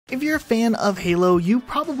If you're a fan of Halo, you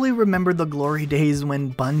probably remember the glory days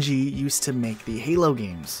when Bungie used to make the Halo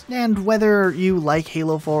games. And whether you like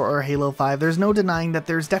Halo 4 or Halo 5, there's no denying that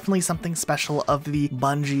there's definitely something special of the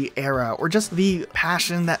Bungie era, or just the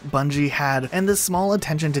passion that Bungie had and the small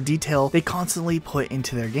attention to detail they constantly put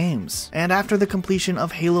into their games. And after the completion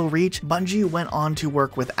of Halo Reach, Bungie went on to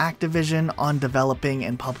work with Activision on developing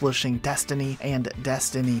and publishing Destiny and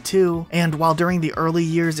Destiny 2, and while during the early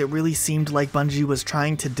years it really seemed like Bungie was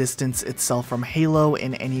trying to distance itself from Halo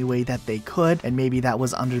in any way that they could, and maybe that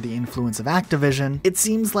was under the influence of Activision, it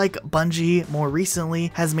seems like Bungie more recently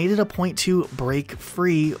has made it a point to break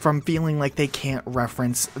free from feeling like they can't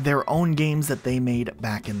reference their own games that they made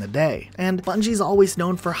back in the day. And Bungie's always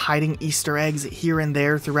known for hiding Easter eggs here and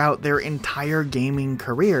there throughout their entire gaming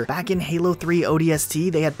career. Back in Halo 3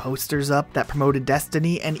 ODST, they had posters up that promoted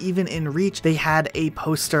Destiny, and even in Reach, they had a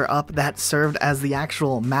poster up that served as the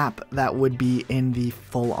actual map that would be in the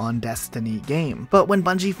full-on Destiny game. But when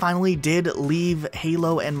Bungie finally did leave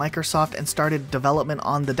Halo and Microsoft and started development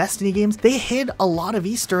on the Destiny games, they hid a lot of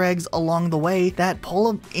Easter eggs along the way that pull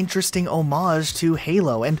an interesting homage to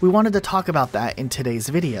Halo, and we wanted to talk about that in today's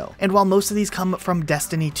video. And while most of these come from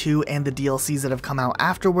Destiny 2 and the DLCs that have come out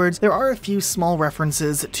afterwards, there are a few small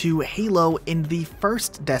references to Halo in the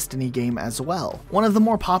first Destiny game as well. One of the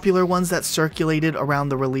more popular ones that circulated around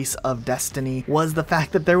the release of Destiny was the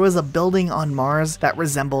fact that there was a building on Mars that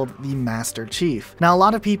resembled the Master Chief. Now, a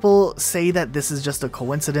lot of people say that this is just a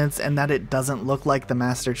coincidence and that it doesn't look like the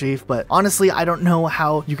Master Chief, but honestly, I don't know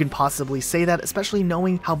how you can possibly say that, especially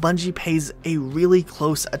knowing how Bungie pays a really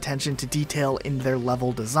close attention to detail in their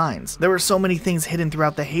level designs. There were so many things hidden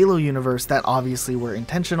throughout the Halo universe that obviously were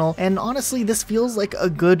intentional, and honestly, this feels like a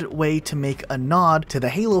good way to make a nod to the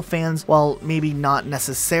Halo fans while maybe not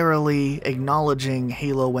necessarily acknowledging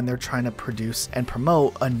Halo when they're trying to produce and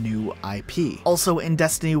promote a new IP. Also, in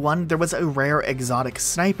Destiny 1, there was a rare exotic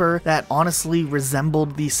sniper that honestly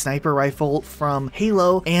resembled the sniper rifle from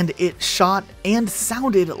Halo, and it shot and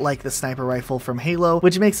sounded like the sniper rifle from Halo,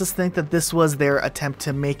 which makes us think that this was their attempt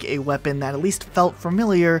to make a weapon that at least felt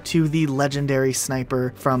familiar to the legendary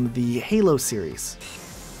sniper from the Halo series.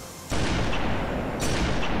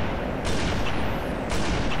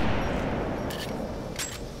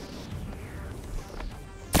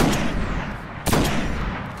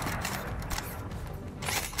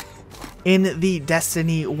 In the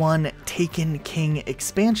Destiny 1 Taken King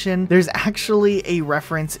expansion, there's actually a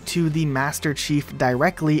reference to the Master Chief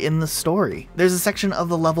directly in the story. There's a section of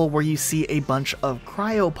the level where you see a bunch of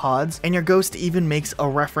cryopods, and your ghost even makes a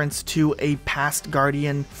reference to a past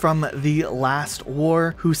guardian from the last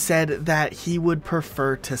war who said that he would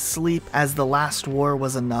prefer to sleep as the last war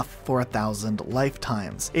was enough for 1,000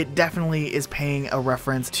 lifetimes. It definitely is paying a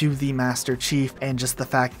reference to the Master Chief and just the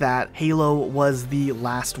fact that Halo was the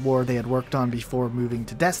last war they had worked on before moving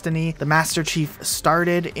to Destiny. The Master Chief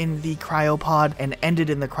started in the cryopod and ended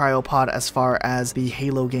in the cryopod as far as the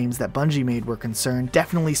Halo games that Bungie made were concerned.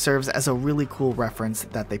 Definitely serves as a really cool reference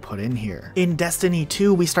that they put in here. In Destiny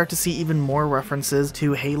 2, we start to see even more references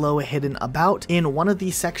to Halo hidden about. In one of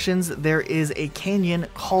these sections, there is a canyon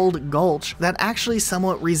called Gulch that actually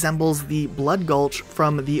somewhat resembles the Blood Gulch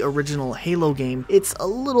from the original Halo game. It's a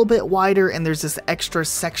little bit wider and there's this extra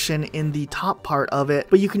section in the top part of it,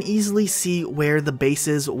 but you can easily see where the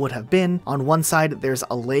bases would have been. On one side, there's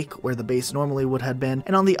a lake where the base normally would have been,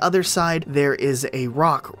 and on the other side, there is a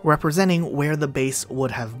rock representing where the base would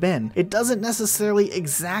have been. It doesn't necessarily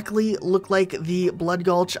exactly look like the Blood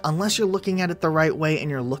Gulch unless you're looking at it the right way and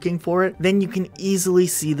you're looking for it. Then you can easily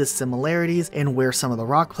see the similarities in where some of the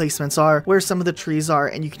rock placements are, where some of the trees are,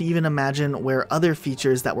 and you can even imagine where other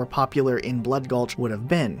features that were popular in Blood Gulch would have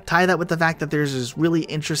been. Tie that with the fact that there's this really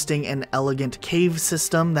interesting and elegant cave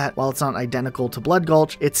system that, while it's not identical to Blood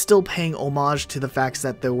Gulch, it's still paying homage to the facts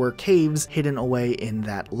that there were caves hidden away in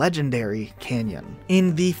that legendary canyon.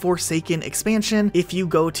 In the Forsaken expansion, if you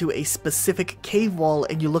go to a specific cave wall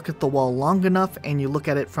and you look at the wall long enough and you look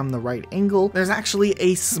at it from the right angle, there's actually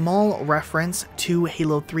a small reference to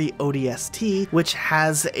Halo 3 ODST, which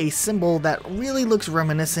has a symbol that really looks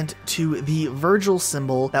reminiscent to the Virgil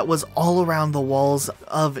symbol that was all around the walls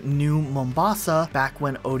of New Mombasa back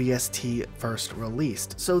when ODST first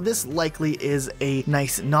released. So this likely is a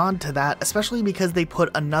nice nod nod to that, especially because they put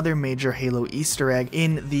another major Halo Easter egg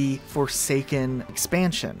in the Forsaken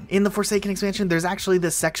expansion. In the Forsaken expansion, there's actually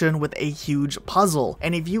this section with a huge puzzle,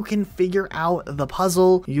 and if you can figure out the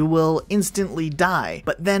puzzle, you will instantly die.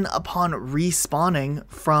 But then upon respawning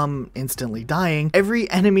from instantly dying, every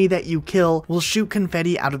enemy that you kill will shoot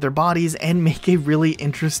confetti out of their bodies and make a really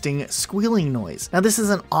interesting squealing noise. Now, this is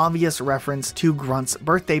an obvious reference to Grunt's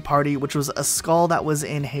birthday party, which was a skull that was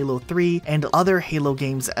in Halo 3 and other Halo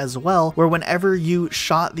games as well, where whenever you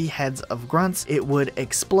shot the heads of grunts, it would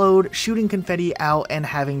explode, shooting confetti out and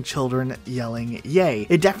having children yelling yay.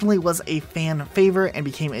 It definitely was a fan favorite and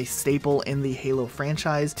became a staple in the Halo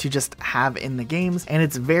franchise to just have in the games, and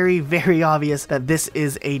it's very, very obvious that this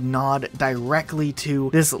is a nod directly to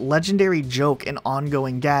this legendary joke and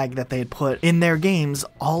ongoing gag that they had put in their games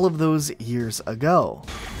all of those years ago.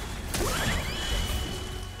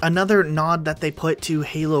 Another nod that they put to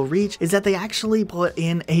Halo Reach is that they actually put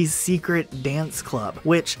in a secret dance club,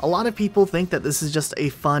 which a lot of people think that this is just a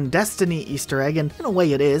fun Destiny Easter egg, and in a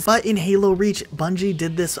way it is, but in Halo Reach, Bungie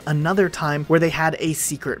did this another time where they had a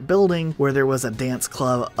secret building where there was a dance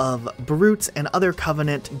club of brutes and other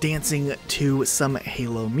Covenant dancing to some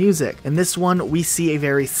Halo music. In this one, we see a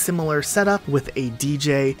very similar setup with a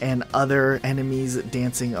DJ and other enemies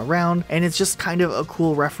dancing around, and it's just kind of a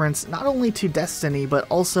cool reference not only to Destiny, but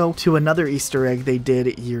also to another Easter egg they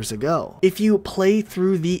did years ago. If you play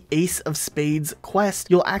through the Ace of Spades quest,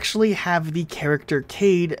 you'll actually have the character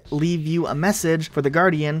Cade leave you a message for the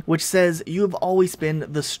Guardian, which says you have always been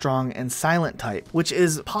the strong and silent type, which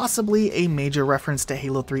is possibly a major reference to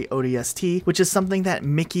Halo 3 ODST, which is something that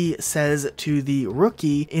Mickey says to the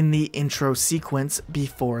rookie in the intro sequence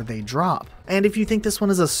before they drop. And if you think this one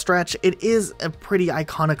is a stretch, it is a pretty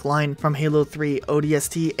iconic line from Halo 3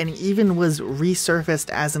 ODST, and even was resurfaced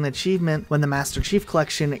as an achievement when the Master Chief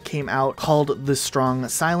Collection came out, called the Strong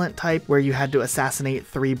Silent Type, where you had to assassinate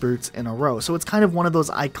 3 brutes in a row. So it's kind of one of those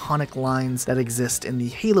iconic lines that exist in the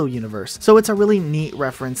Halo universe. So it's a really neat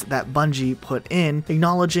reference that Bungie put in,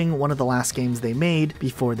 acknowledging one of the last games they made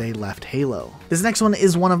before they left Halo. This next one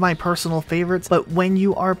is one of my personal favorites, but when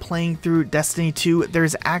you are playing through Destiny 2,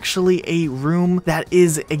 there's actually a room that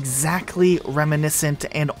is exactly reminiscent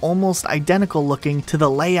and almost identical looking to the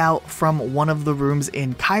layout from one of the rooms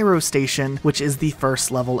in Cairo Station, which is the first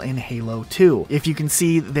level in Halo 2. If you can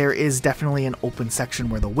see, there is definitely an open section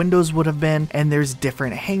where the windows would have been, and there's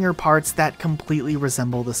different hangar parts that completely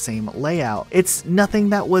resemble the same layout. It's nothing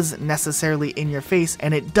that was necessarily in your face,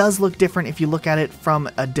 and it does look different if you look at it from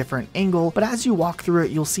a different angle, but as you walk through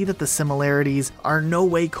it, you'll see that the similarities are no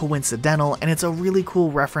way coincidental, and it's a really cool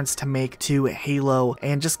reference to make to Halo,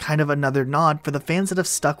 and just kind of another nod for the fans that have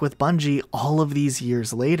stuck with Bungie all of these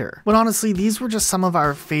years later. But honestly, these were just some of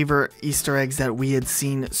our favorite Easter eggs that we had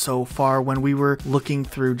seen so far when we were looking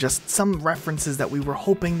through just some references that we were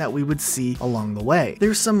hoping that we would see along the way.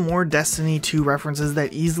 There's some more Destiny 2 references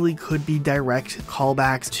that easily could be direct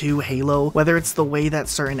callbacks to Halo, whether it's the way that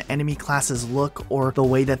certain enemy classes look or the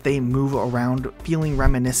way that they move around, feeling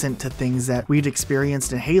reminiscent to things that we'd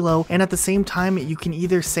experienced in Halo, and at the same time, you can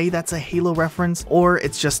either say that's a Halo reference or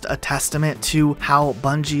it's just a testament to how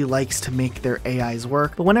Bungie likes to make their AIs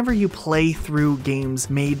work. But whenever you play through games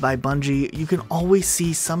made by Bungie, you can always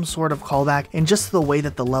see some sort of callback in just the way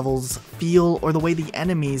that the levels feel or the way the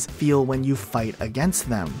enemies feel when you fight against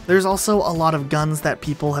them. There's also a lot of guns that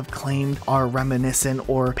people have claimed are reminiscent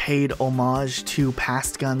or paid homage to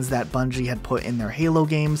past guns that Bungie had put in their Halo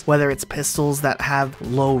games, whether it's pistols that have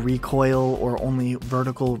low recoil or only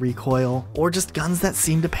vertical recoil, or just guns that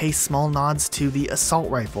seem to pay small nods to the assault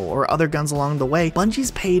rifle or other guns along the way.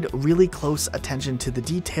 Bungie's paid really close attention to the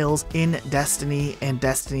details in Destiny and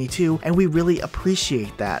Destiny 2, and we really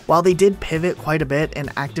appreciate that. While they did pivot quite a bit and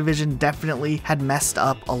Activision definitely had messed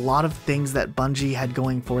up a lot of things that Bungie had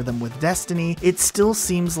going for them with Destiny, it still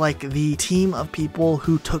seems like the team of people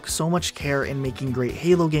who took so much care in making great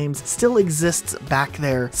Halo games still exists back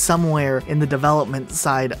there somewhere in the development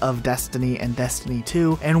side of Destiny and Destiny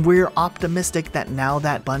 2, and we're optimistic that now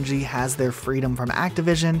that Bungie has their freedom from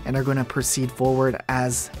Activision and are going to proceed forward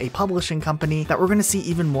as a publishing company, that we're going to see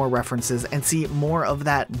even more references and see more of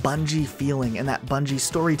that Bungie feeling and that Bungie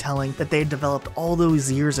storytelling that they had developed all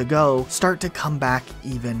those years ago start to come back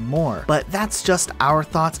even more. But that's just our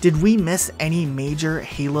thoughts. Did we miss any major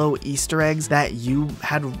Halo Easter eggs that you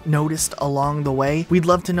had noticed along the way? We'd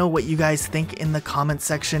love to know what you guys think in the comment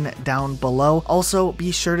section down below. Also,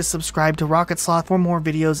 be sure to subscribe to Rocket Sloth for more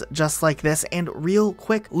videos just like this. And real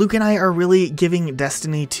quick, Luke and I are really giving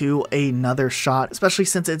Destiny 2 another shot, especially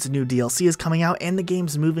since its new DLC is coming out and the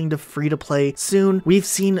game's moving to free-to-play soon. soon. We've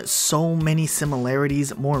seen so many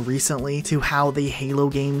similarities more recently to how the Halo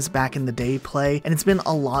games back in the day play, and it's been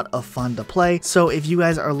a lot of fun to play. So if you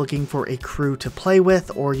guys are looking for a crew to play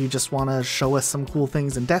with, or you just want to show us some cool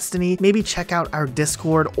things in Destiny, maybe check out our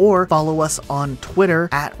Discord or follow us on Twitter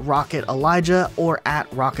at Rocket Elijah or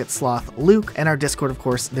at Rocket Sloth Luke. And our Discord, of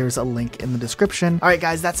course, there's a link in the description. All right,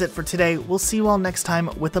 guys, that's it for today. We'll see you all next time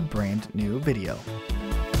with a brand new video.